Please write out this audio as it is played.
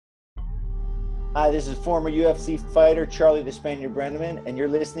Hi, this is former UFC fighter Charlie the Spaniard Brenneman, and you're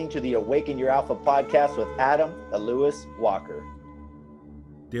listening to the Awaken Your Alpha podcast with Adam the Lewis Walker.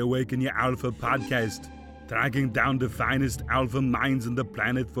 The Awaken Your Alpha podcast, tracking down the finest alpha minds on the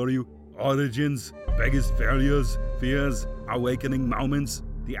planet for you. Origins, biggest failures, fears, awakening moments,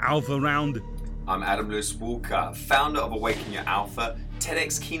 the Alpha Round. I'm Adam Lewis Walker, founder of Awaken Your Alpha,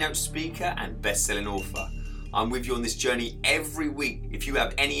 TEDx keynote speaker and best-selling author. I'm with you on this journey every week. If you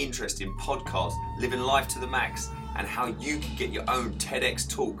have any interest in podcasts, living life to the max, and how you can get your own TEDx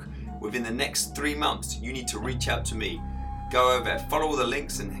talk within the next 3 months, you need to reach out to me. Go over, follow all the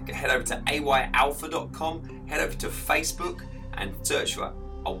links, and head over to ayalpha.com, head over to Facebook, and search for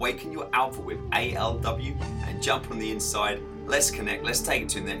Awaken Your Alpha with ALW, and jump on the inside. Let's connect, let's take it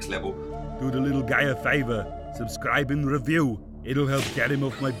to the next level. Do the little guy a favor, subscribe and review. It'll help get him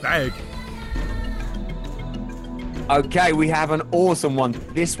off my back. Okay, we have an awesome one.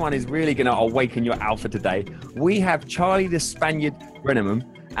 This one is really going to awaken your alpha today. We have Charlie the Spaniard Brenneman,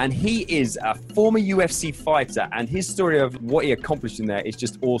 and he is a former UFC fighter, and his story of what he accomplished in there is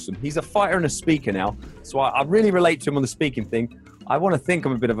just awesome. He's a fighter and a speaker now, so I really relate to him on the speaking thing. I want to think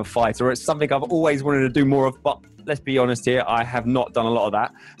I'm a bit of a fighter. It's something I've always wanted to do more of, but let's be honest here, I have not done a lot of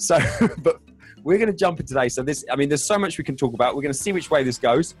that. So, but we're going to jump in today. So there's so much we can talk about. We're going to see which way this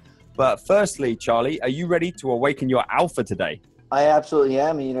goes. But firstly, Charlie, are you ready to awaken your alpha today? I absolutely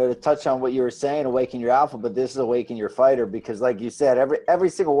am. You know, to touch on what you were saying, awaken your alpha, but this is awaken your fighter, because like you said, every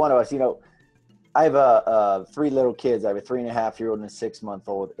single one of us, you know, I have 3 little kids. I have a 3.5-year-old and a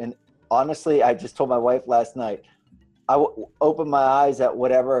 6-month-old. And honestly, I just told my wife last night, I open my eyes at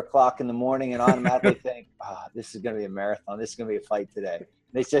whatever o'clock in the morning and automatically think, this is going to be a marathon. This is going to be a fight today.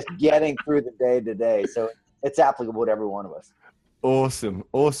 And it's just getting through the day to day. So it's applicable to every one of us. Awesome.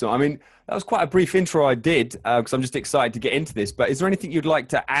 I mean, that was quite a brief intro I did because I'm just excited to get into this. But is there anything you'd like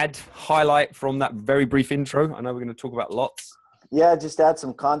to add, highlight from that very brief intro? I know we're going to talk about lots. Yeah, just add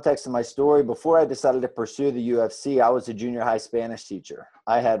some context to my story. Before I decided to pursue the UFC, I was a junior high Spanish teacher.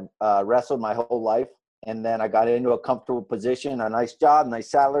 I had wrestled my whole life, and then I got into a comfortable position, a nice job,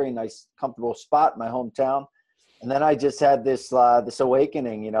 nice salary, nice comfortable spot in my hometown. And then I just had this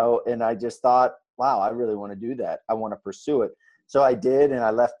awakening, you know, and I just thought, wow, I really want to do that. I want to pursue it. So I did, and I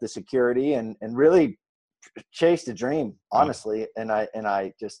left the security and really chased a dream, honestly. And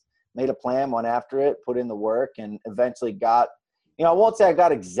I just made a plan, went after it, put in the work, and eventually got, you know, I won't say I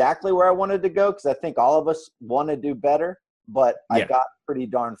got exactly where I wanted to go, because I think all of us want to do better, but I got pretty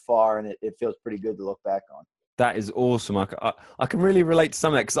darn far, and it feels pretty good to look back on. That is awesome. I can really relate to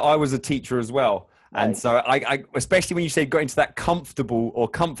some of that because I was a teacher as well. Nice. And so I especially when you say got into that comfortable or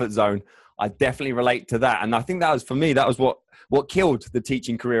comfort zone, I definitely relate to that. And I think that was, for me, that was what killed the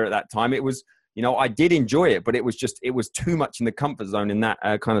teaching career at that time. It was, you know, I did enjoy it, but it was too much in the comfort zone in that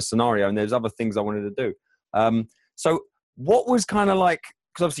kind of scenario. And there's other things I wanted to do. So what was kind of like,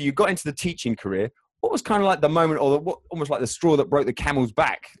 because obviously you got into the teaching career, what was kind of like the moment, or almost like the straw that broke the camel's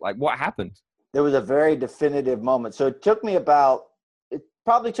back? Like, what happened? There was a very definitive moment. So it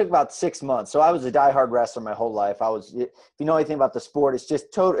probably took about 6 months. So I was a diehard wrestler my whole life. If you know anything about the sport, it's just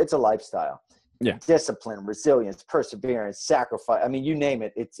it's a lifestyle. Yeah. Discipline, resilience, perseverance, sacrifice. I mean, you name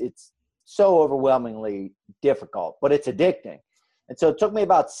it. It's so overwhelmingly difficult, but it's addicting. And so it took me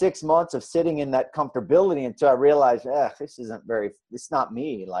about 6 months of sitting in that comfortability until I realized, it's not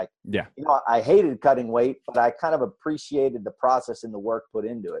me. Like, yeah, you know, I hated cutting weight, but I kind of appreciated the process and the work put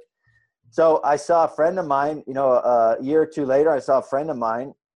into it. So I saw a friend of mine, you know, a year or two later, I saw a friend of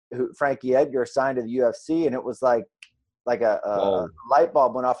mine, Frankie Edgar, signed to the UFC, and it was like a light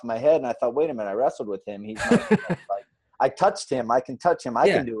bulb went off in my head, and I thought, wait a minute, I wrestled with him. He's not, like, I touched him. I can touch him. I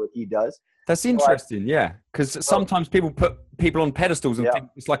can do what he does. That's interesting, because sometimes people put people on pedestals and think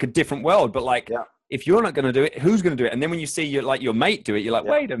it's like a different world, but if you're not going to do it, who's going to do it? And then when you see your mate do it, you're like,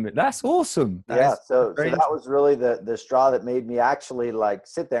 wait a minute, that's awesome. So that was really the straw that made me actually like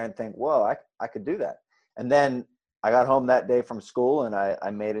sit there and think, whoa, I could do that. And then I got home that day from school, and I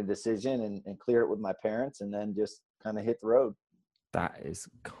made a decision and cleared it with my parents, and then just kind of hit the road. That is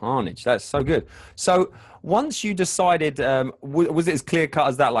carnage. That's so good. So once you decided, was it as clear cut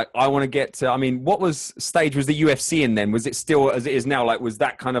as that? Like, I want to get to, I mean, what stage was the UFC in then? Was it still as it is now? Like, was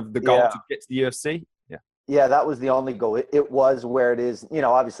that kind of the goal to get to the UFC? Yeah, that was the only goal. It was where it is. You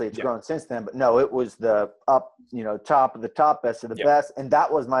know, obviously it's grown since then, but no, it was the up, you know, top of the top, best of the best. And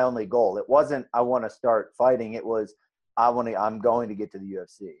that was my only goal. It wasn't, I want to start fighting. It was, I'm going to get to the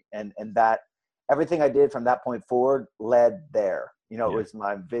UFC. And that, everything I did from that point forward led there. You know, it was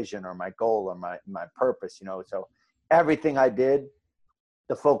my vision or my goal or my purpose, you know. So everything I did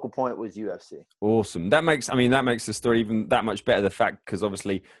the focal point was UFC. Awesome. That makes the story even that much better. The fact, because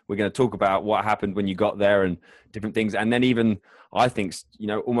obviously we're going to talk about what happened when you got there and different things. And then even, I think,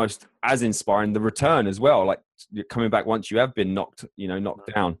 almost as inspiring, the return as well, like coming back once you have been knocked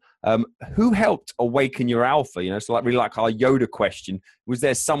down. Who helped awaken your alpha? So like really like our Yoda question, was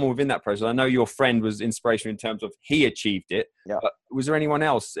there someone within that process? I know your friend was inspiration in terms of he achieved it. Yeah. But was there anyone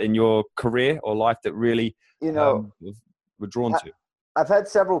else in your career or life that really, were drawn to? I've had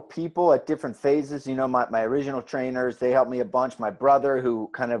several people at different phases. My original trainers, they helped me a bunch. My brother, who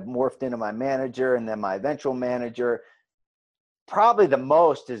kind of morphed into my manager, and then my eventual manager. Probably the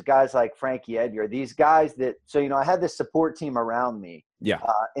most is guys like Frankie Edgar. These guys that, I had this support team around me. Yeah.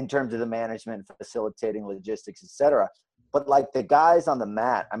 In terms of the management, facilitating, logistics, etc. But like the guys on the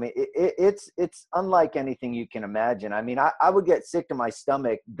mat, I mean, it's unlike anything you can imagine. I mean, I would get sick to my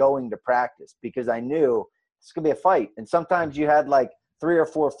stomach going to practice because I knew it's gonna be a fight, and sometimes you had like 3 or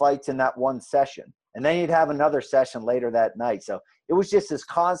 4 fights in that one session, and then you'd have another session later that night. So it was just this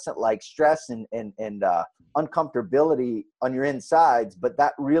constant like stress and uncomfortability on your insides, but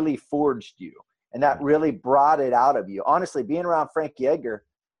that really forged you, and that really brought it out of you. Honestly, being around Frankie Edgar,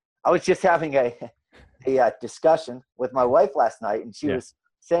 I was just having a discussion with my wife last night, and she was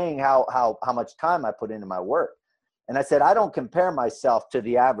saying how much time I put into my work. And I said, I don't compare myself to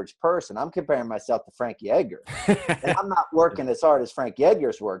the average person. I'm comparing myself to Frankie Edgar. And I'm not working as hard as Frankie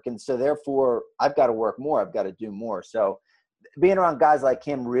Edgar's working. So therefore, I've got to work more. I've got to do more. So being around guys like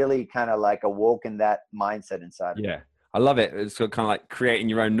him really kind of like awoken that mindset inside of me. Yeah. I love it. It's kind of like creating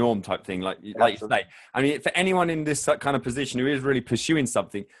your own norm type thing, like you say. I mean, for anyone in this kind of position who is really pursuing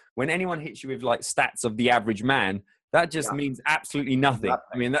something, when anyone hits you with like stats of the average man, that just means absolutely nothing.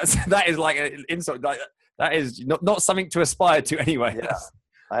 I mean, that is like an insult. Like, that is not something to aspire to anyway. Yeah.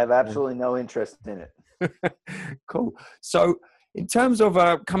 I have absolutely no interest in it. Cool. So in terms of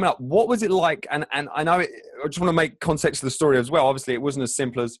coming up, what was it like? And I know I just want to make context of the story as well. Obviously, it wasn't as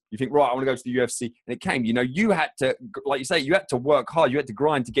simple as you think, right, I want to go to the UFC. And it came, you had to, like you say, you had to work hard. You had to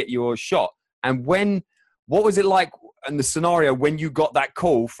grind to get your shot. And what was it like in the scenario when you got that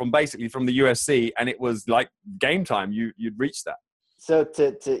call from the UFC and it was like game time, you'd reached that? So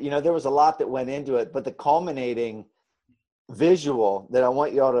there was a lot that went into it, but the culminating visual that I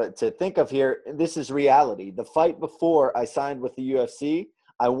want you all to think of here, this is reality. The fight before I signed with the UFC,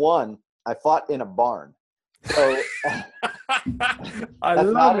 I won. I fought in a barn. So I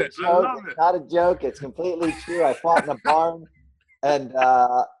love it. It's not a joke. It's completely true. I fought in a barn, and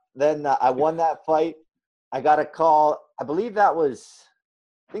then I won that fight. I got a call. I think that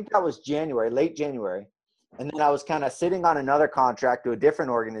was January, late January. And then I was kind of sitting on another contract to a different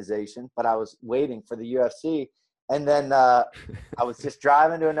organization, but I was waiting for the UFC. And then I was just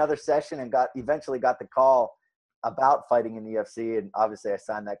driving to another session and eventually got the call about fighting in the UFC. And obviously I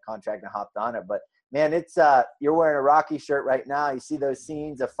signed that contract and hopped on it. But man, it's you're wearing a Rocky shirt right now. You see those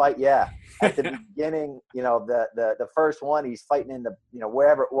scenes of fight. Yeah. At the beginning, the first one, he's fighting in the,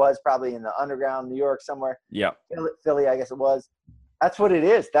 wherever it was, probably in the underground, New York somewhere. Yeah. Philly, I guess it was. That's what it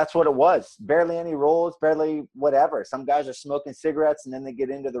is. That's what it was. Barely any rolls, barely whatever. Some guys are smoking cigarettes and then they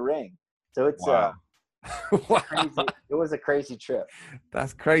get into the ring. So it's wow. Crazy. It was a crazy trip.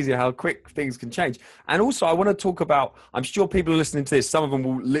 That's crazy how quick things can change. And also I want to talk about, I'm sure people are listening to this, some of them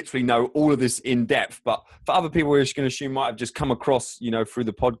will literally know all of this in depth, but for other people we're just going to assume might have just come across, through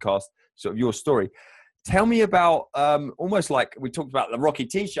the podcast, sort of your story. Tell me about almost like we talked about the Rocky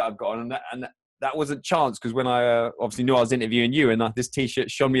t-shirt I've got on, and that wasn't chance because when I obviously knew I was interviewing you and this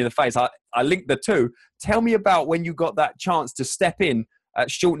t-shirt shone me in the face, I linked the two. Tell me about when you got that chance to step in at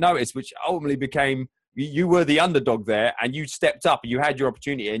short notice, which ultimately became, you were the underdog there and you stepped up and you had your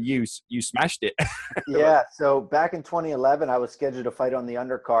opportunity and you smashed it. Yeah. So back in 2011, I was scheduled to fight on the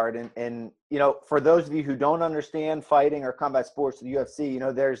undercard. And for those of you who don't understand fighting or combat sports, the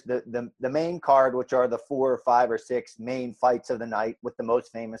UFC, there's the main card, which are the 4 or 5 or 6 main fights of the night with the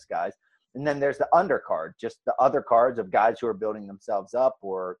most famous guys. And then there's the undercard, just the other cards of guys who are building themselves up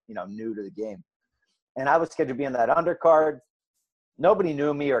or, new to the game. And I was scheduled to be in that undercard. Nobody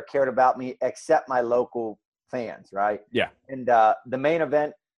knew me or cared about me except my local fans, right? Yeah. And the main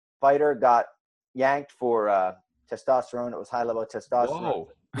event fighter got yanked for testosterone. It was high-level testosterone. Whoa.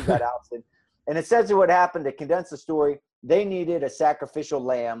 He got ousted. And essentially what happened, to condense the story, they needed a sacrificial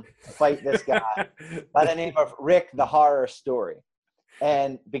lamb to fight this guy by the name of Rick the Horror Story.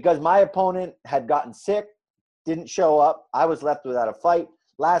 And because my opponent had gotten sick, didn't show up, I was left without a fight.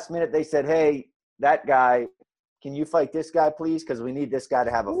 Last minute, they said, hey, that guy, can you fight this guy, please? Because we need this guy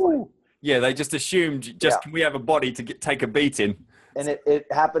to have a fight. Yeah, they just assumed, can we have a body to take a beating? and it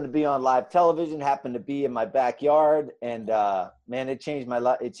happened to be on live television, happened to be in my backyard. And, man, it changed my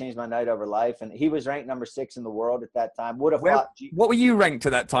life. It changed my night over life. And he was ranked number 6 in the world at that time. Would have fought. What were you ranked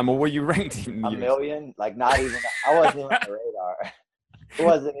at that time, or were you ranked in a million? Like not even, I wasn't even on the radar. It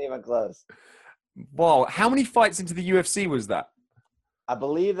wasn't even close. Wow. How many fights into the UFC was that? I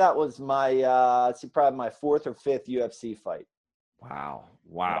believe that was my, probably my 4th or 5th UFC fight. Wow.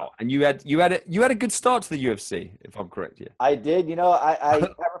 And you had a good start to the UFC, if I'm correct here. I did. You know, I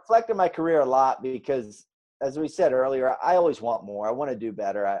reflected my career a lot because, as we said earlier, I always want more. I want to do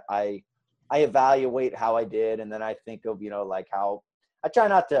better. I evaluate how I did, and then I think of, you know, like how I try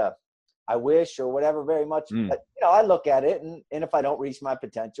not to, I wish or whatever very much. But, you know, I look at it, and if I don't reach my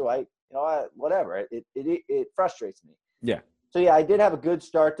potential, whatever. It frustrates me. Yeah. So, yeah, I did have a good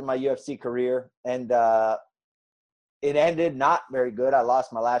start to my UFC career, and it ended not very good. I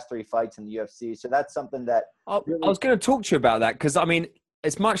lost my last 3 fights in the UFC. So that's something that really... I was going to talk to you about that because, I mean,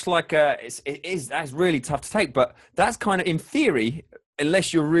 it's much like that's really tough to take. But that's kind of, in theory,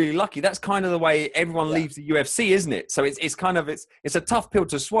 unless you're really lucky, that's kind of the way everyone leaves the UFC, isn't it? So it's kind of it's a tough pill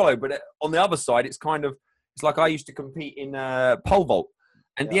to swallow. But on the other side, it's like I used to compete in pole vault.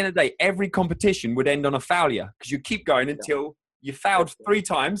 And at the end of the day, every competition would end on a failure because you keep going until you fouled 3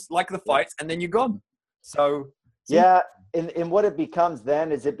 times, like the fights, and then you're gone. So... Yeah, and what it becomes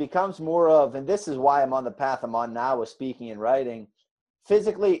then is it becomes more of, and this is why I'm on the path I'm on now with speaking and writing.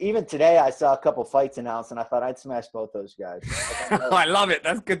 Physically, even today, I saw a couple fights announced, and I thought I'd smash both those guys. I love it.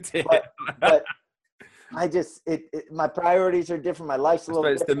 That's good to hear. But I just, my priorities are different. My life's a little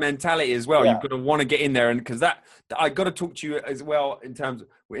different. It's the mentality as well. You've got to want to get in there, and because I got to talk to you as well in terms of,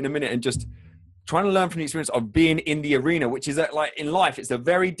 in a minute, and just trying to learn from the experience of being in the arena, which is like in life, it's a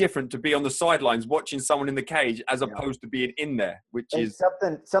very different to be on the sidelines watching someone in the cage as opposed to being in there, which is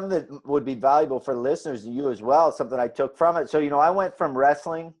something that would be valuable for the listeners and you as well. Something I took from it. So, you know, I went from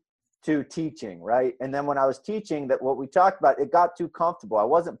wrestling to teaching, right? And then when I was teaching, that what we talked about, it got too comfortable. I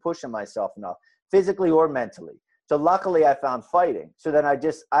wasn't pushing myself enough, physically or mentally. So luckily I found fighting. So then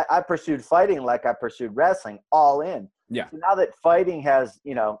I pursued fighting like I pursued wrestling, all in. Yeah. So now that fighting has,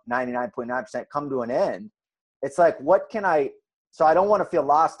 99.9% come to an end, it's like, so I don't want to feel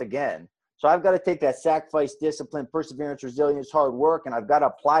lost again. So I've got to take that sacrifice, discipline, perseverance, resilience, hard work, and I've got to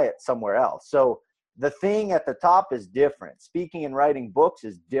apply it somewhere else. So the thing at the top is different. Speaking and writing books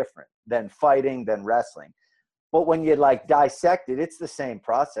is different than fighting, than wrestling. But when you dissect it, it's the same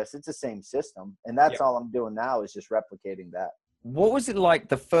process. It's the same system. And that's all I'm doing now is just replicating that. What was it like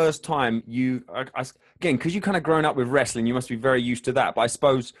the first time you, again, because you kind of grown up with wrestling, you must be very used to that. But I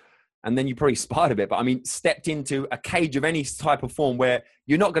suppose, and then you probably sparred a bit, but I mean, stepped into a cage of any type of form where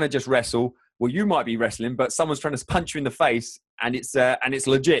you're not going to just wrestle. Well, you might be wrestling, but someone's trying to punch you in the face and it's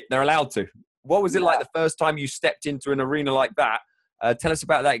legit. They're allowed to. What was it like the first time you stepped into an arena like that? Tell us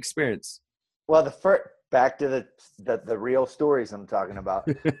about that experience. Well, back to the real stories I'm talking about.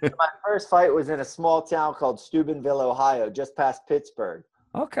 My first fight was in a small town called Steubenville, Ohio, just past Pittsburgh.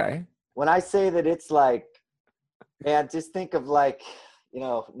 Okay. When I say that, it's like, man, just think of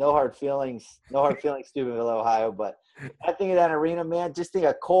no hard feelings, Steubenville, Ohio. But I think of that arena, man, just think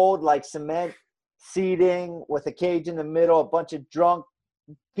of cold, cement seating with a cage in the middle, a bunch of drunk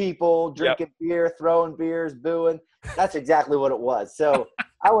people drinking beer, throwing beers, booing. That's exactly what it was. So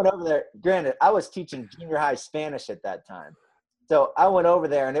I went over there. Granted, I was teaching junior high Spanish at that time. So I went over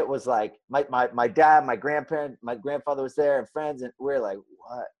there and it was like my dad, my grandfather was there and friends. And we're like,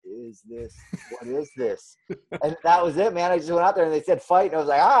 what is this? What is this? And that was it, man. I just went out there and they said fight. And I was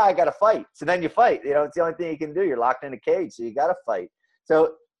like, I got to fight. So then you fight. It's the only thing you can do. You're locked in a cage. So you got to fight.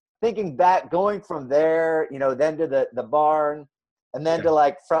 So thinking back, going from there, then to the barn, and then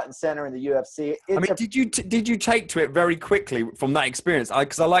to front and center in the UFC. Did you take to it very quickly from that experience?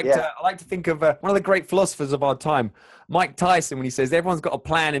 Because I like to think of one of the great philosophers of our time, Mike Tyson, when he says everyone's got a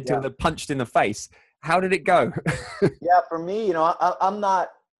plan until they're punched in the face. How did it go? For me, I'm not.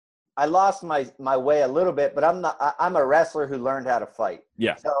 I lost my way a little bit, but I'm a wrestler who learned how to fight.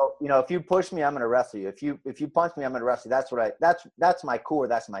 Yeah. So if you push me, I'm going to wrestle you. If you punch me, I'm going to wrestle you. That's my core.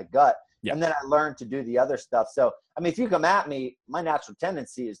 That's my gut. Yeah. And then I learned to do the other stuff. So, I mean, if you come at me, my natural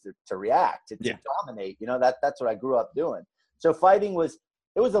tendency is to react, to dominate. That's what I grew up doing. So fighting was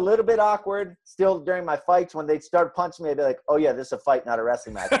a little bit awkward still during my fights. When they'd start punching me, I'd be like, oh, yeah, this is a fight, not a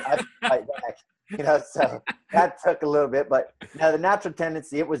wrestling match. I fight back. So that took a little bit. But the natural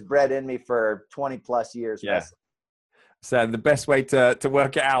tendency, it was bred in me for 20 plus years. Yeah. So the best way to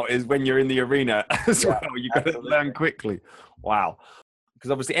work it out is when you're in the arena as well. You got to learn quickly. Wow. Because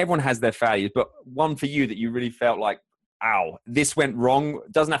obviously everyone has their failures, but one for you that you really felt like ow, this went wrong?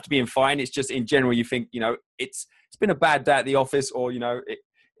 It doesn't have to be in fine. It's just in general, you think, it's been a bad day at the office, or,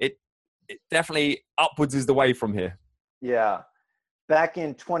 it definitely upwards is the way from here. Yeah. Back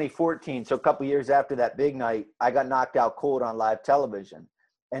in 2014, so a couple years after that big night, I got knocked out cold on live television.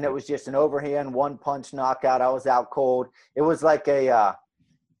 And it was just an overhand, one punch knockout. I was out cold. It was like a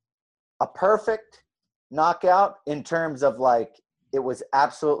perfect knockout in terms of like, it was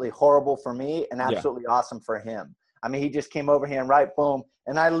absolutely horrible for me and absolutely awesome for him. I mean, he just came overhand, right, boom.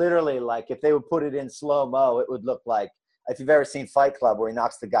 And I literally, like, if they would put it in slow-mo, it would look like, if you've ever seen Fight Club where he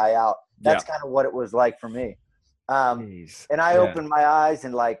knocks the guy out, that's kind of what it was like for me. And I opened my eyes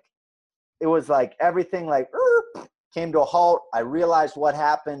and, like, it was like everything, like, came to a halt. I realized what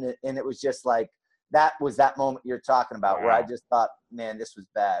happened, and it was just like, that was that moment you're talking about where I just thought, man, this was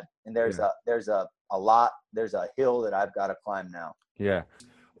bad. And there's a hill that I've got to climb now. Yeah.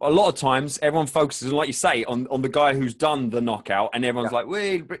 A lot of times everyone focuses, like you say, on the guy who's done the knockout, and everyone's like,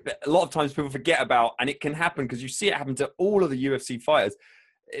 wait, a lot of times people forget about, and it can happen because you see it happen to all of the UFC fighters,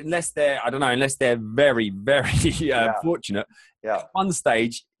 unless they're very, very fortunate. Yeah. At one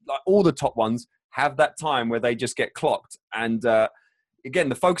stage, like all the top ones have that time where they just get clocked. And again,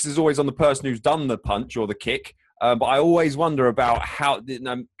 the focus is always on the person who's done the punch or the kick. But I always wonder about how,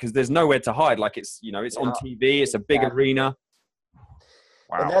 because there's nowhere to hide. Like it's on TV, it's a big arena.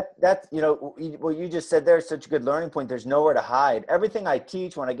 Wow. And that's what you just said there is such a good learning point. There's nowhere to hide. Everything I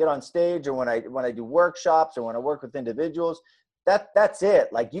teach when I get on stage or when I do workshops or when I work with individuals, that's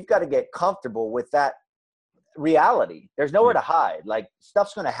it. Like, you've got to get comfortable with that reality. There's nowhere to hide. Like,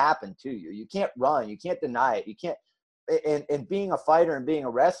 stuff's going to happen to you. You can't run. You can't deny it. You can't. And being a fighter and being a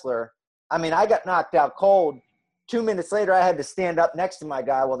wrestler, I mean, I got knocked out cold. 2 minutes later, I had to stand up next to my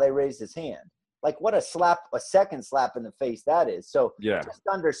guy while they raised his hand. Like, what a second slap in the face that is. So just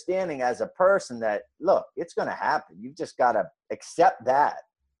understanding as a person that, look, it's going to happen. You've just got to accept that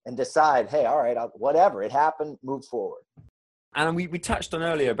and decide, hey, all right, whatever, it happened, move forward. And we touched on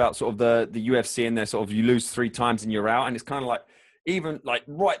earlier about sort of the UFC and their sort of, you lose 3 times and you're out. And it's kind of like, even like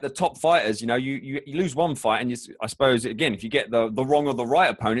the top fighters, you lose one fight, and I suppose, again, if you get the wrong or the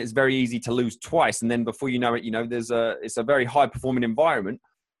right opponent, it's very easy to lose twice. And then before you know it, it's a very high performing environment.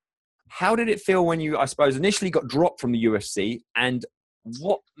 How did it feel when you, I suppose, initially got dropped from the UFC? And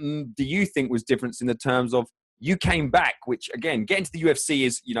what do you think was different in the terms of you came back, which, again, getting to the UFC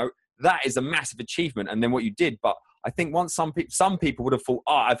is, that is a massive achievement. And then what you did. But I think once some people would have thought,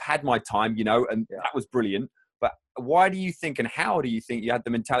 I've had my time, and that was brilliant. But why do you think, and how do you think you had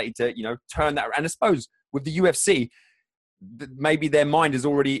the mentality to, turn that around? And I suppose with the UFC, maybe their mind is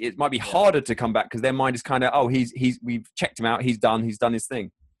already, it might be harder to come back because their mind is kind of, we've checked him out. He's done his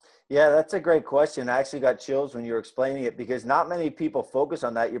thing. Yeah, that's a great question. I actually got chills when you were explaining it because not many people focus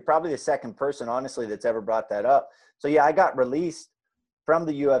on that. You're probably the second person, honestly, that's ever brought that up. So yeah, I got released from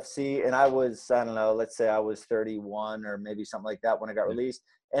the UFC and I was, I don't know, let's say I was 31 or maybe something like that when I got released.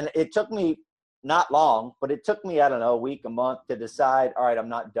 And it took me not long, but it took me, I don't know, a week, a month to decide, all right, I'm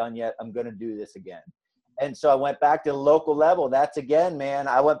not done yet. I'm going to do this again. And so I went back to the local level. That's again, man,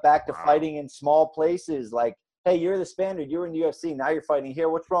 I went back to fighting in small places like, hey, you're the Spaniard, you're in the UFC, now you're fighting here.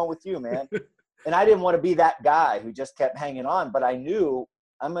 What's wrong with you, man? And I didn't want to be that guy who just kept hanging on, but I knew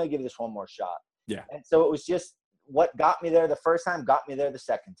I'm going to give this one more shot. Yeah. And so it was just what got me there the first time, got me there the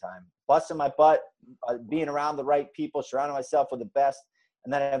second time. Busting my butt, being around the right people, surrounding myself with the best.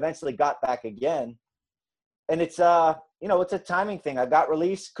 And then I eventually got back again. And it's, it's a timing thing. I got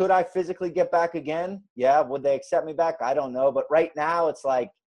released. Could I physically get back again? Yeah. Would they accept me back? I don't know. But right now it's like,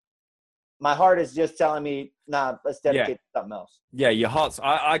 my heart is just telling me, nah, let's dedicate to something else. Yeah, your heart's.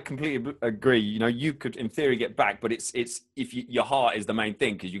 I completely agree. You could, in theory, get back, but it's if your heart is the main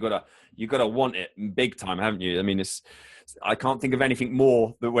thing because you gotta want it big time, haven't you? I mean, I can't think of anything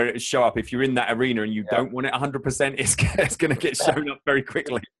more that where it show up. If you're in that arena and you don't want it 100%, it's going to get shown up very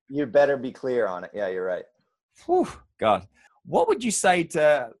quickly. You better be clear on it. Yeah, you're right. Whew, God, what would you say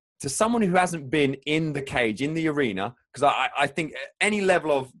to someone who hasn't been in the cage, in the arena? Because I think any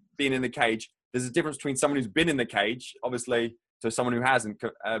level of being in the cage, there's a difference between someone who's been in the cage, obviously, to someone who hasn't,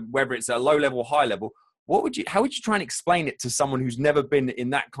 whether it's a low level or high level. How would you try and explain it to someone who's never been in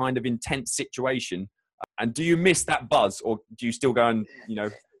that kind of intense situation? And do you miss that buzz, or do you still go and,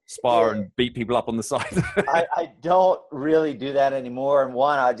 spar and beat people up on the side? I don't really do that anymore. And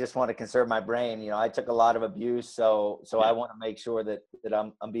one, I just want to conserve my brain. I took a lot of abuse. So I want to make sure that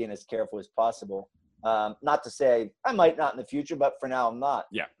I'm being as careful as possible. Not to say I might not in the future, but for now I'm not.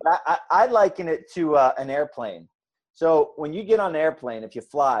 Yeah. But I liken it to an airplane. So when you get on an airplane, if you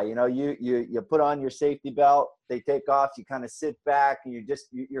fly, you know, you put on your safety belt, they take off, you kind of sit back and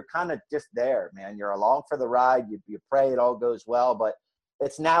you're kind of just there, man. You're along for the ride. You pray it all goes well, but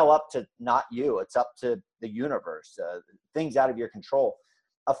it's now up to not you. It's up to the universe, things out of your control.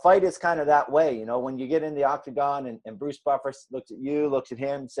 A fight is kind of that way. You know, when you get in the octagon and Bruce Buffer looks at you, looks at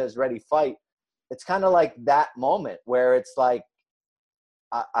him, says, ready, fight. It's kind of like that moment where it's like,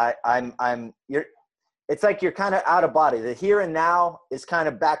 it's like you're kind of out of body. The here and now is kind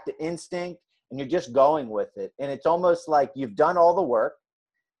of back to instinct and you're just going with it. And it's almost like you've done all the work.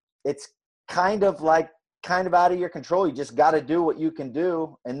 It's kind of out of your control. You just got to do what you can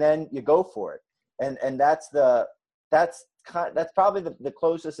do and then you go for it. And that's probably the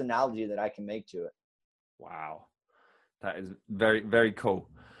closest analogy that I can make to it. Wow. That is very, very cool.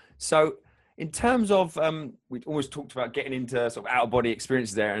 So in terms of, we always talked about getting into sort of out of body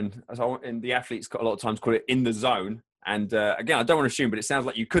experiences there. And the athletes a lot of times call it in the zone. And again, I don't want to assume, but it sounds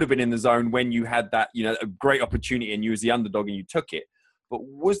like you could have been in the zone when you had that, you know, a great opportunity and you was the underdog and you took it. But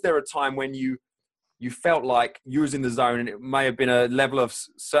was there a time when you felt like you was in the zone and it may have been a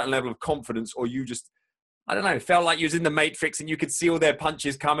certain level of confidence, or you just, I don't know, felt like you was in the Matrix and you could see all their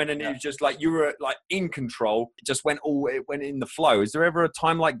punches coming and it was just like you were like in control. It went in the flow. Is there ever a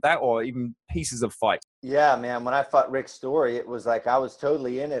time like that, or even pieces of fight? Yeah, man. When I fought Rick Story, it was like I was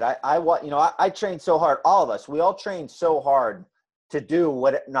totally in it. I trained so hard. All of us, we all trained so hard to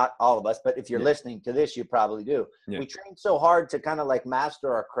do not all of us, but if you're listening to this, you probably do. Yeah. We trained so hard to kind of like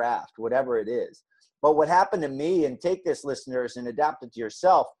master our craft, whatever it is. But what happened to me, and take this, listeners, and adapt it to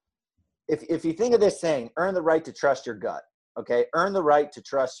yourself. If you think of this saying, earn the right to trust your gut, okay? Earn the right to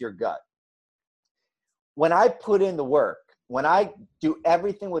trust your gut. When I put in the work, when I do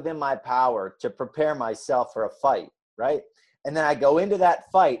everything within my power to prepare myself for a fight, right? And then I go into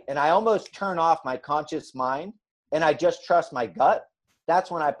that fight and I almost turn off my conscious mind and I just trust my gut,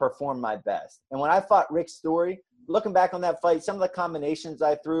 that's when I perform my best. And when I fought Rick Story, looking back on that fight, some of the combinations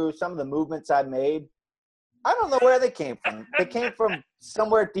I threw, some of the movements I made, I don't know where they came from. They came from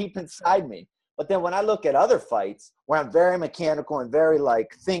somewhere deep inside me. But then when I look at other fights where I'm very mechanical and very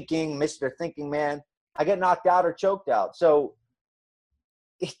like thinking, Mr. Thinking Man, I get knocked out or choked out. So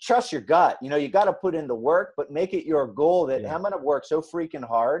trust your gut. You know, you got to put in the work, but make it your goal that I'm going to work so freaking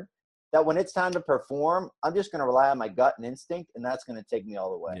hard that when it's time to perform, I'm just going to rely on my gut and instinct, and that's going to take me all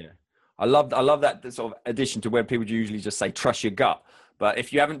the way. Yeah. I love that sort of addition to where people usually just say, trust your gut. But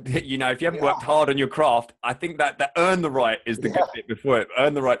if you haven't, worked hard on your craft, I think that earn the right is the good bit before it.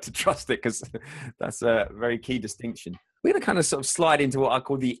 Earn the right to trust it, because that's a very key distinction. We're going to kind of sort of slide into what I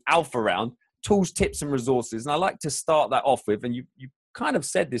call the alpha round, tools, tips, and resources. And I like to start that off with, and you kind of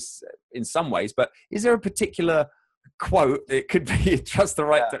said this in some ways, but is there a particular quote? It could be trust the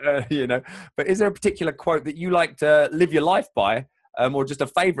right to, but is there a particular quote that you like to live your life by? Or just a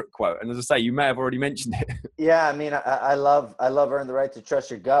favorite quote? And as I say, you may have already mentioned it. Yeah, I mean, I love earn the right to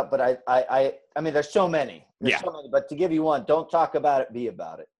trust your gut, but I mean, there's so many. So many, but to give you one, don't talk about it, be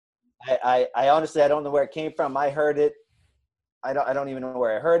about it. I honestly, I don't know where it came from. I heard it. I don't even know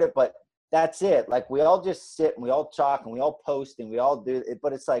where I heard it, but that's it. Like, we all just sit and we all talk and we all post and we all do it,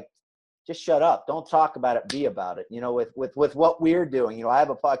 but it's like, just shut up. Don't talk about it, be about it. You know, with what we're doing, you know, I have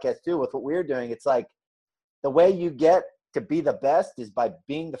a podcast too. With what we're doing, it's like the way you get to be the best is by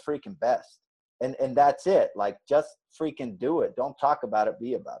being the freaking best. And that's it. Like, just freaking do it. Don't talk about it,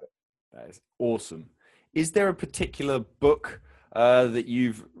 be about it. That is awesome. Is there a particular book that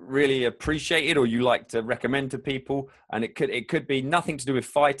you've really appreciated or you like to recommend to people? And it could be nothing to do with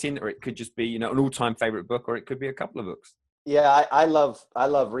fighting, or it could just be, an all-time favorite book, or it could be a couple of books. Yeah, I love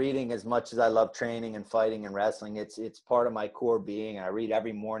reading as much as I love training and fighting and wrestling. It's part of my core being. I read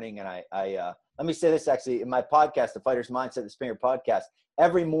every morning, and I let me say this, actually, in my podcast, the Fighter's Mindset, the Spinner podcast,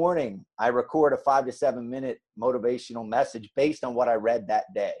 every morning I record a 5 to 7 minute motivational message based on what I read that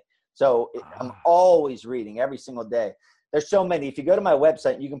day. So I'm always reading every single day. There's so many. If you go to my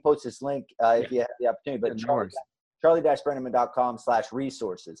website, you can post this link if you have the opportunity, but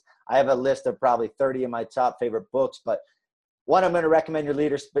charlie-brenneman.com/resources. I have a list of probably 30 of my top favorite books, but one I'm going to recommend your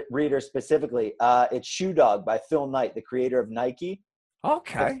readers specifically. It's Shoe Dog by Phil Knight, the creator of Nike.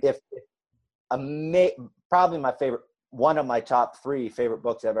 Okay. Probably my favorite, one of my top 3 favorite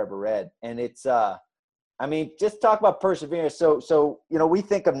books I've ever read. And it's, I mean, just talk about perseverance. So, we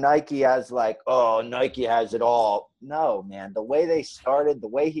think of Nike as like, oh, Nike has it all. No, man, the way they started, the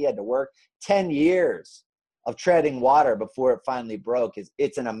way he had to work 10 years of treading water before it finally broke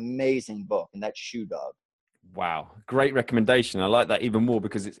it's an amazing book. And that's Shoe Dog. Wow. Great recommendation. I like that even more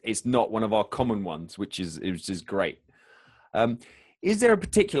because it's not one of our common ones, which is great. is there a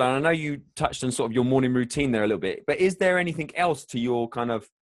particular, and I know you touched on sort of your morning routine there a little bit, but is there anything else to your kind of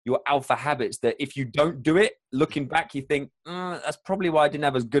your alpha habits that if you don't do it, looking back, you think, that's probably why I didn't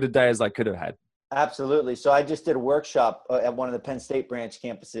have as good a day as I could have had? Absolutely. So I just did a workshop at one of the Penn State branch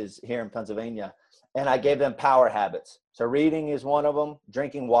campuses here in Pennsylvania, and I gave them power habits. So reading is one of them.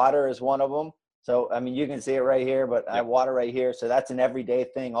 Drinking water is one of them. So, I mean, you can see it right here, but I have water right here. So that's an everyday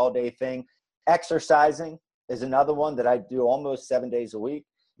thing, all day thing. Exercising is another one that I do almost 7 days a week.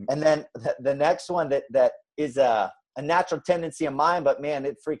 And then the next one that is a natural tendency of mine, but man,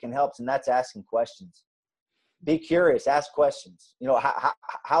 it freaking helps. And that's asking questions. Be curious, ask questions. You know,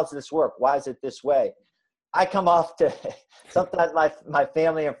 how's this work? Why is it this way? I come off to, sometimes my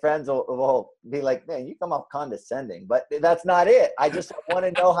family and friends will be like, man, you come off condescending, but that's not it. I just want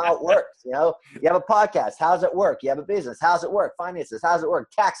to know how it works. You know, you have a podcast. How's it work? You have a business. How's it work? Finances. How's it work?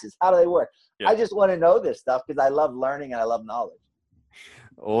 Taxes. How do they work? Yeah. I just want to know this stuff because I love learning and I love knowledge.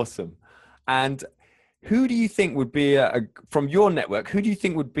 Awesome. And who do you think would be from your network, who do you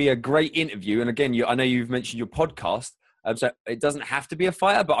think would be a great interview? And again, I know you've mentioned your podcast. So it doesn't have to be a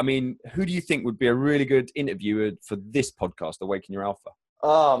fighter, but I mean, who do you think would be a really good interviewer for this podcast, Awaken Your Alpha?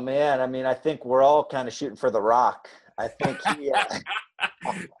 Oh man. I mean, I think we're all kind of shooting for The Rock. I think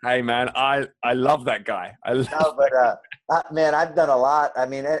Hey man, I love that guy. Man, I've done a lot. I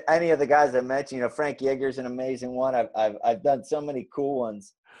mean, any of the guys I mentioned, you know, Frank Yeager's an amazing one. I've done so many cool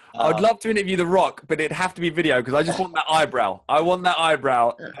ones. I'd love to interview The Rock, but it'd have to be video because I just want that eyebrow. I want that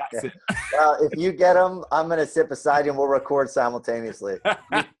eyebrow. That's it. Well, if you get him, I'm going to sit beside you and we'll record simultaneously.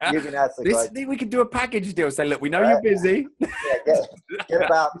 You can ask the question. We could do a package deal. Say, look, we know you're busy. Yeah, get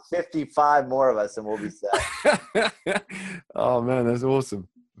about 55 more of us and we'll be set. Oh, man, that's awesome.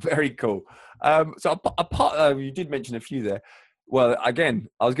 Very cool. So apart, you did mention a few there. Well, again,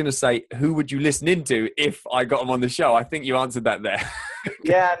 I was going to say, who would you listen into if I got him on the show? I think you answered that there.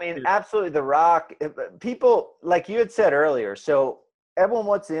 Yeah, I mean, absolutely. The Rock. People, like you had said earlier, so everyone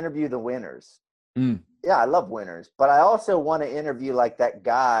wants to interview the winners. Yeah, I love winners. But I also want to interview like that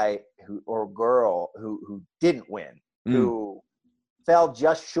guy or girl who didn't win, who fell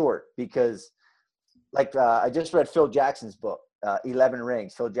just short because like I just read Phil Jackson's book, 11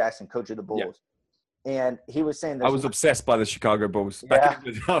 Rings, Phil Jackson, coach of the Bulls. Yeah. And he was saying, I was obsessed by the Chicago Bulls.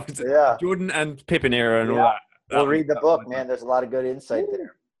 Jordan and Pippen era and all that. Well, read the book, man. There's a lot of good insight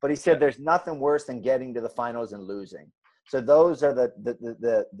there. But he said there's nothing worse than getting to the finals and losing. So those are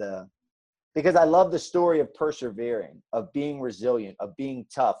the because I love the story of persevering, of being resilient, of being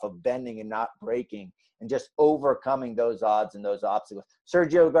tough, of bending and not breaking, and just overcoming those odds and those obstacles.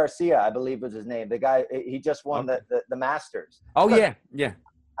 Sergio Garcia, I believe was his name. The guy, he just won the Masters. Oh, yeah.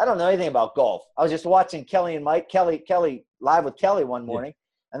 I don't know anything about golf. I was just watching Kelly and Mike, Kelly live with Kelly one morning,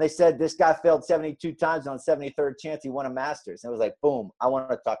 and they said this guy failed 72 times on 73rd chance he won a Masters. And it was like, boom, I want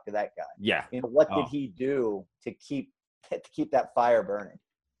to talk to that guy. Yeah. You know, what did he do to keep that fire burning?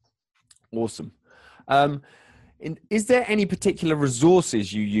 Awesome. Is there any particular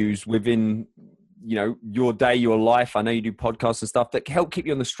resources you use within, you know, your day, your life? I know you do podcasts and stuff that help keep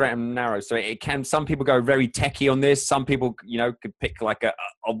you on the straight and narrow. So some people go very techie on this. Some people, you know, could pick like a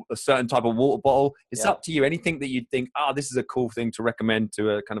certain type of water bottle. It's up to you. Anything that you'd think, this is a cool thing to recommend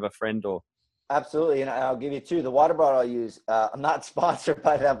to a kind of a friend or. Absolutely. And I'll give you two. The water bottle I use, I'm not sponsored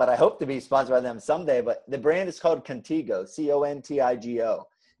by them, but I hope to be sponsored by them someday. But the brand is called Contigo, Contigo.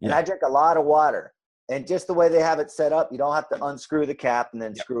 And I drink a lot of water. And just the way they have it set up, you don't have to unscrew the cap and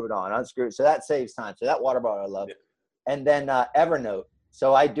then screw it on. Unscrew it. So that saves time. So that water bottle I love. Yeah. And then Evernote.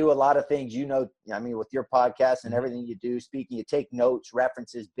 So I do a lot of things, you know, I mean, with your podcast and everything you do, speaking, you take notes,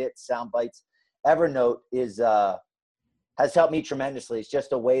 references, bits, sound bites. Evernote has helped me tremendously. It's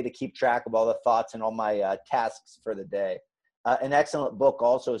just a way to keep track of all the thoughts and all my tasks for the day. An excellent book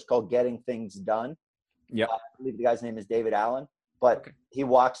also is called Getting Things Done. Yeah. I believe the guy's name is David Allen. But he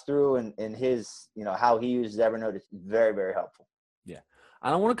walks through in his, you know, how he uses Evernote. It's very, very helpful. Yeah.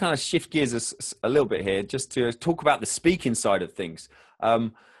 And I want to kind of shift gears a little bit here just to talk about the speaking side of things.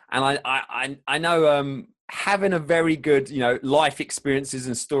 And I know having a very good, you know, life experiences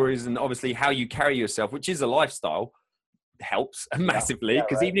and stories and obviously how you carry yourself, which is a lifestyle, helps massively.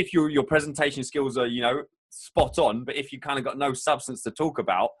 Because even if your presentation skills are, you know, spot on, but if you kind of got no substance to talk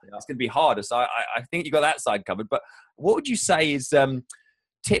about, it's going to be harder. So I think you got that side covered. But what would you say is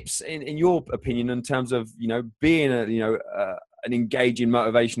tips in your opinion in terms of, you know, being an engaging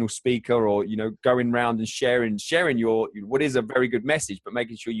motivational speaker, or, you know, going around and sharing your what is a very good message, but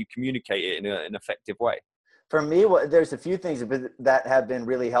making sure you communicate it in an effective way? For me, there's a few things that have been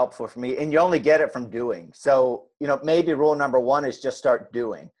really helpful for me, and you only get it from doing. So, you know, maybe rule number one is just start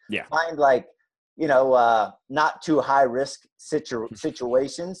doing. Yeah. Find like not too high risk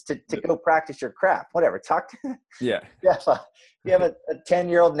situations to go practice your craft. Whatever. Talk to Yeah. you have a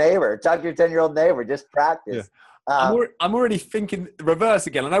 10-year-old neighbor. Talk to your 10-year-old neighbor. Just practice. I'm already thinking reverse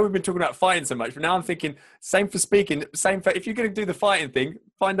again. I know we've been talking about fighting so much, but now I'm thinking same for speaking. Same for if you're going to do the fighting thing,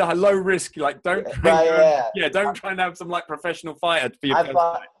 find a low risk. Like don't don't try and have some like professional fighter for your first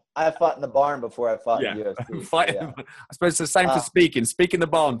fight. I fought in the barn before I fought in UFC. I suppose it's the same for speaking. Speak in the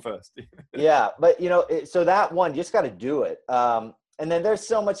barn first. Yeah, but so that one, you just got to do it. And then there's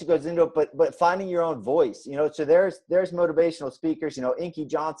so much that goes into it, but finding your own voice. So there's motivational speakers. Inky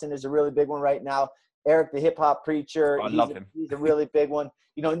Johnson is a really big one right now. Eric the Hip Hop Preacher. I love him. He's a really big one.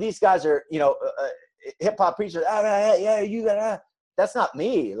 And these guys are hip hop preachers. That's not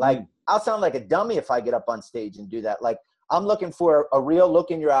me. Like I'll sound like a dummy if I get up on stage and do that. Like I'm looking for a real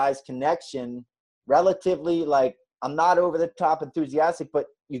look in your eyes connection, relatively like I'm not over the top enthusiastic, but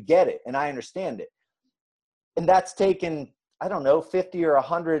you get it and I understand it. And that's taken, I don't know, 50 or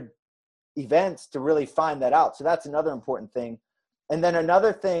 100 events to really find that out. So that's another important thing. And then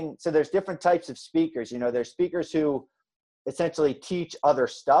another thing, so there's different types of speakers. There's speakers who essentially teach other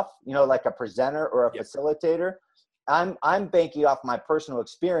stuff, like a presenter or a facilitator. I'm banking off my personal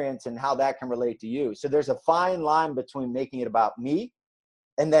experience and how that can relate to you. So there's a fine line between making it about me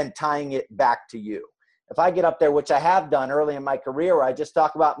and then tying it back to you. If I get up there, which I have done early in my career, where I just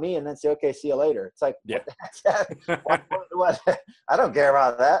talk about me and then say, okay, see you later. It's like, what? I don't care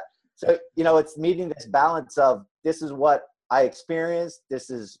about that. So, it's meeting this balance of this is what I experienced, this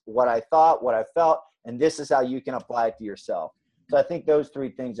is what I thought, what I felt, and this is how you can apply it to yourself. So I think those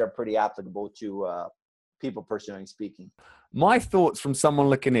three things are pretty applicable to people pursuing speaking. My thoughts from someone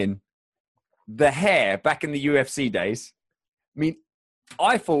looking in, the hair back in the UFC days,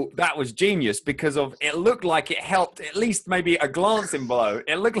 I thought that was genius because it looked like it helped at least maybe a glancing blow.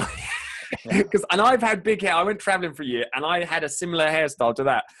 It looked like and I've had big hair. I went traveling for a year and I had a similar hairstyle to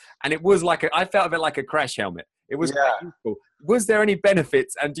that. And it was I felt of it like a crash helmet. It was quite useful. Was there any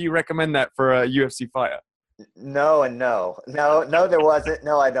benefits? And do you recommend that for a UFC fighter? No, and no, there wasn't.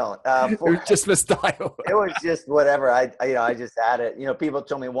 No, I don't. It was just for style. It was just whatever. I just had it. People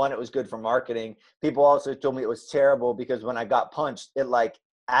told me it was good for marketing. People also told me it was terrible because when I got punched, it like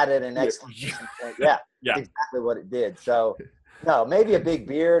added an exclamation point. Yeah, exactly what it did. So no, maybe a big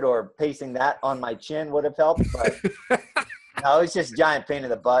beard or pasting that on my chin would have helped, but no, it was just a giant pain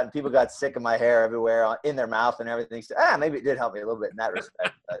in the butt, and people got sick of my hair everywhere in their mouth and everything. So maybe it did help me a little bit in that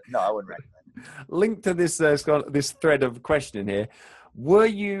respect. But no, I wouldn't recommend it. Linked to this thread of questioning here, were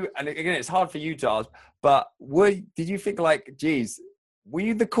you, and again, it's hard for you to ask, but did you think like, geez, were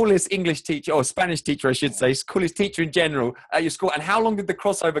you the coolest English teacher or Spanish teacher, I should say, coolest teacher in general at your school? And how long did the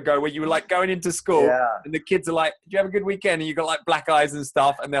crossover go where you were like going into school and the kids are like, did you have a good weekend? And you got like black eyes and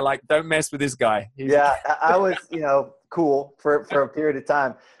stuff. And they're like, don't mess with this guy. I was, cool for a period of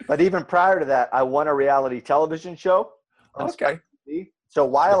time. But even prior to that, I won a reality television show. Okay. So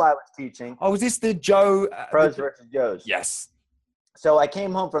while I was teaching. Oh, was this the Joe? Pros versus Joes. Yes. So I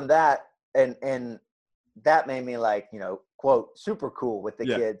came home from that and that made me like, quote, super cool with the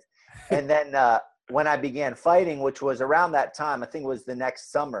kids. And then when I began fighting, which was around that time, I think it was the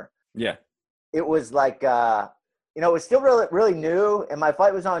next summer. Yeah. It was like, it was still really, really new. And my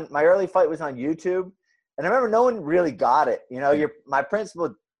early fight was on YouTube. And I remember no one really got it. My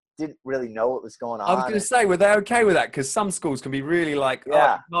principal didn't really know what was going on. I was going to say, were they okay with that? Because some schools can be really like, you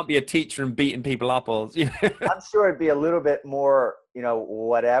can't be a teacher and beating people up. Or I'm sure it'd be a little bit more,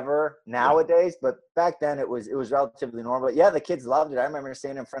 whatever nowadays. But back then it was relatively normal. But yeah, the kids loved it. I remember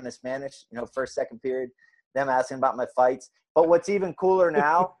standing in front of Spanish, first, second period, them asking about my fights. But what's even cooler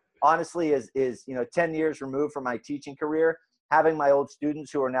now, honestly, is 10 years removed from my teaching career, having my old students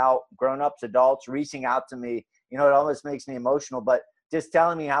who are now grown-ups, adults, reaching out to me, it almost makes me emotional, but just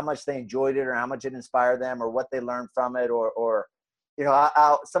telling me how much they enjoyed it or how much it inspired them or what they learned from it or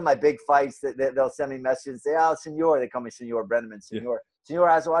some of my big fights that they'll send me messages and say, oh, Senor, they call me Senor Brenneman, Senor. Yeah. Senor,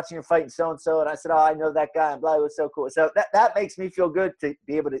 I was watching your fight in so-and-so, and I said, oh, I know that guy, and blah, it was so cool. So that makes me feel good to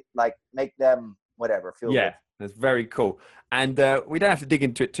be able to, like, make them, whatever, feel good. Yeah, that's very cool. And we don't have to dig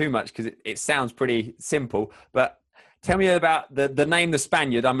into it too much because it sounds pretty simple, but tell me about the name, The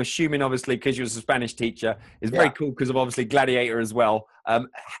Spaniard. I'm assuming, obviously, because you're a Spanish teacher, is very cool because of obviously Gladiator as well.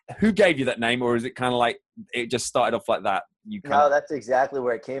 Who gave you that name, or is it kind of like it just started off like that? No, that's exactly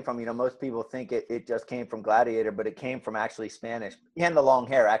where it came from. Most people think it just came from Gladiator, but it came from actually Spanish and the long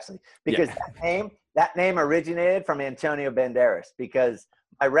hair, actually, because that name originated from Antonio Banderas, because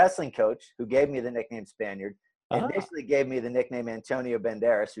my wrestling coach, who gave me the nickname Spaniard, initially gave me the nickname Antonio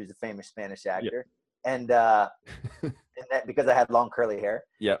Banderas, who's a famous Spanish actor. and that because I had long curly hair.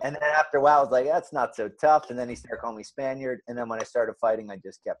 Yeah. And then after a while, I was like, that's not so tough. And then he started calling me Spaniard. And then when I started fighting, I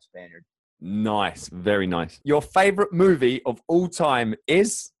just kept Spaniard. Nice. Very nice. Your favorite movie of all time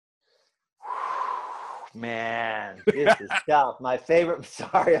is? Man, this is tough. My favorite,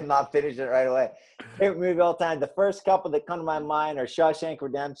 sorry, I'm not finishing it right away. Favorite movie of all time. The first couple that come to my mind are Shawshank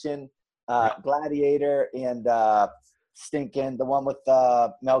Redemption, Gladiator, and the one with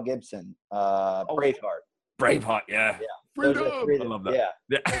Mel Gibson, Braveheart. Braveheart, yeah. Freedom. I love that.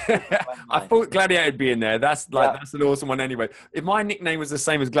 Yeah. I thought Gladiator would be in there. That's an awesome one anyway. If my nickname was the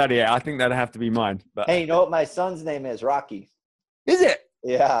same as Gladiator, I think that'd have to be mine. But hey, you know what my son's name is? Rocky. Is it?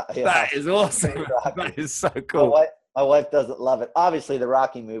 Yeah. That is awesome. That is so cool. My wife doesn't love it. Obviously, the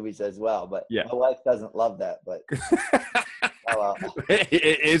Rocky movies as well, but my wife doesn't love that. But oh well.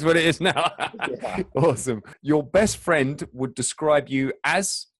 It is what it is now. Yeah. Awesome. Your best friend would describe you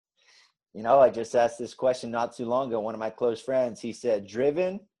as? You know, I just asked this question not too long ago. One of my close friends, he said,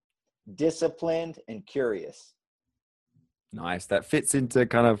 driven, disciplined, and curious. Nice. That fits into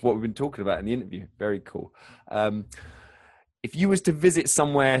kind of what we've been talking about in the interview. Very cool. If you was to visit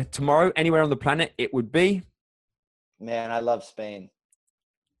somewhere tomorrow, anywhere on the planet, it would be? Man, I love Spain.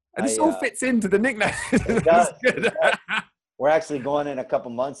 And this all fits into the nickname. It does. It does. We're actually going in a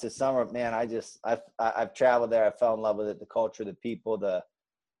couple months this summer. Man, I've traveled there. I fell in love with it. The culture, the people, the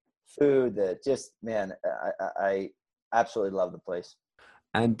food, I absolutely love the place.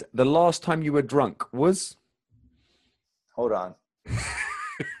 And the last time you were drunk was? Hold on.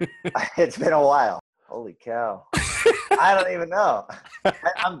 It's been a while. Holy cow. I don't even know.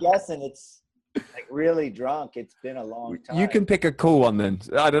 I'm guessing it's like really drunk. It's been a long time. You can pick a cool one then.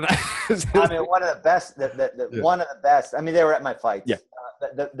 I don't know. I mean, one of the best, one of the best. I mean, they were at my fights. Yeah.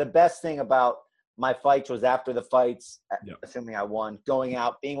 The best thing about my fights was after the fights, assuming I won, going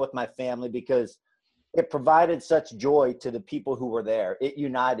out, being with my family, because it provided such joy to the people who were there. It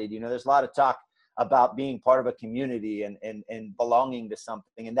united. You know, there's a lot of talk about being part of a community and belonging to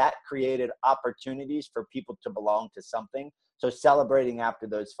something, and that created opportunities for people to belong to something. So celebrating after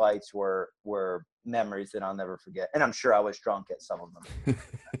those fights were memories that I'll never forget. And I'm sure I was drunk at some of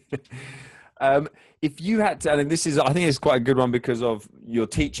them. If you had to, and this is, I think it's quite a good one because of your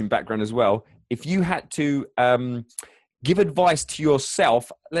teaching background as well. If you had to give advice to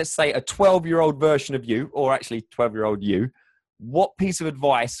yourself, let's say a 12-year-old version of you, or actually 12-year-old you, what piece of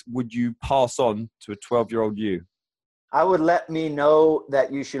advice would you pass on to a 12-year-old you? I would let me know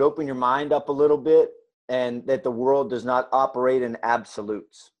that you should open your mind up a little bit and that the world does not operate in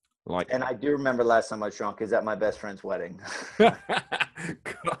absolutes. And I do remember last time I was drunk is at my best friend's wedding,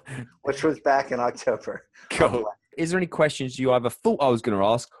 which was back in October. Cool. Is there any questions you either thought I was going to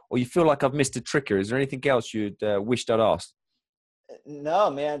ask or you feel like I've missed a trigger? Is there anything else you'd wished I'd asked? No,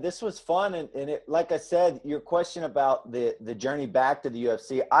 man, this was fun. And it, like I said, your question about the journey back to the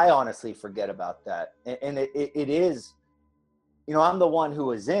UFC, I honestly forget about that. And it is, you know, I'm the one who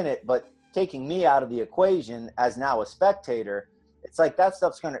was in it, but taking me out of the equation as now a spectator, it's like that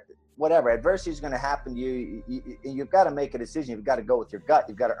stuff's going to, whatever, adversity is going to happen to you. You've got to make a decision. You've got to go with your gut.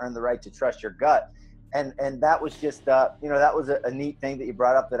 You've got to earn the right to trust your gut. And that was just, you know, that was a neat thing that you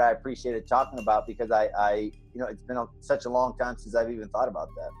brought up that I appreciated talking about because I you know, it's been such a long time since I've even thought about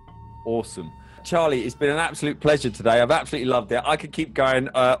that. Awesome. Charlie, it's been an absolute pleasure today. I've absolutely loved it. I could keep going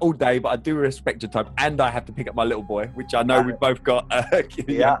all day, but I do respect your time. And I have to pick up my little boy, which I know we've both got.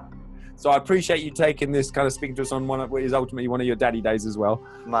 Yeah. So I appreciate you taking this, kind of speaking to us on what is ultimately one of your daddy days as well.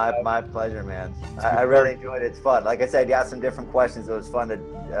 My pleasure, man. I really enjoyed it. It's fun. Like I said, you asked some different questions. It was fun to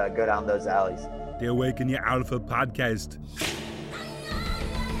go down those alleys. The Awaken Your Alpha podcast.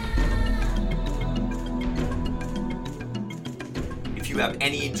 If you have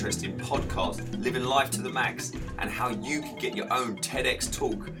any interest in podcasts, living life to the max, and how you can get your own TEDx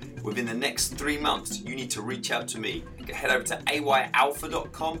talk within the next 3 months, you need to reach out to me. Head over to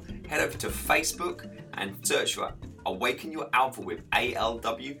ayalpha.com, head over to Facebook and search for Awaken Your Alpha with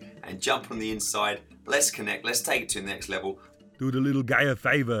ALW and jump on the inside. Let's connect. Let's take it to the next level. Do the little guy a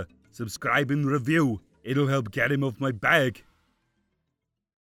favor. Subscribe and review. It'll help get him off my back.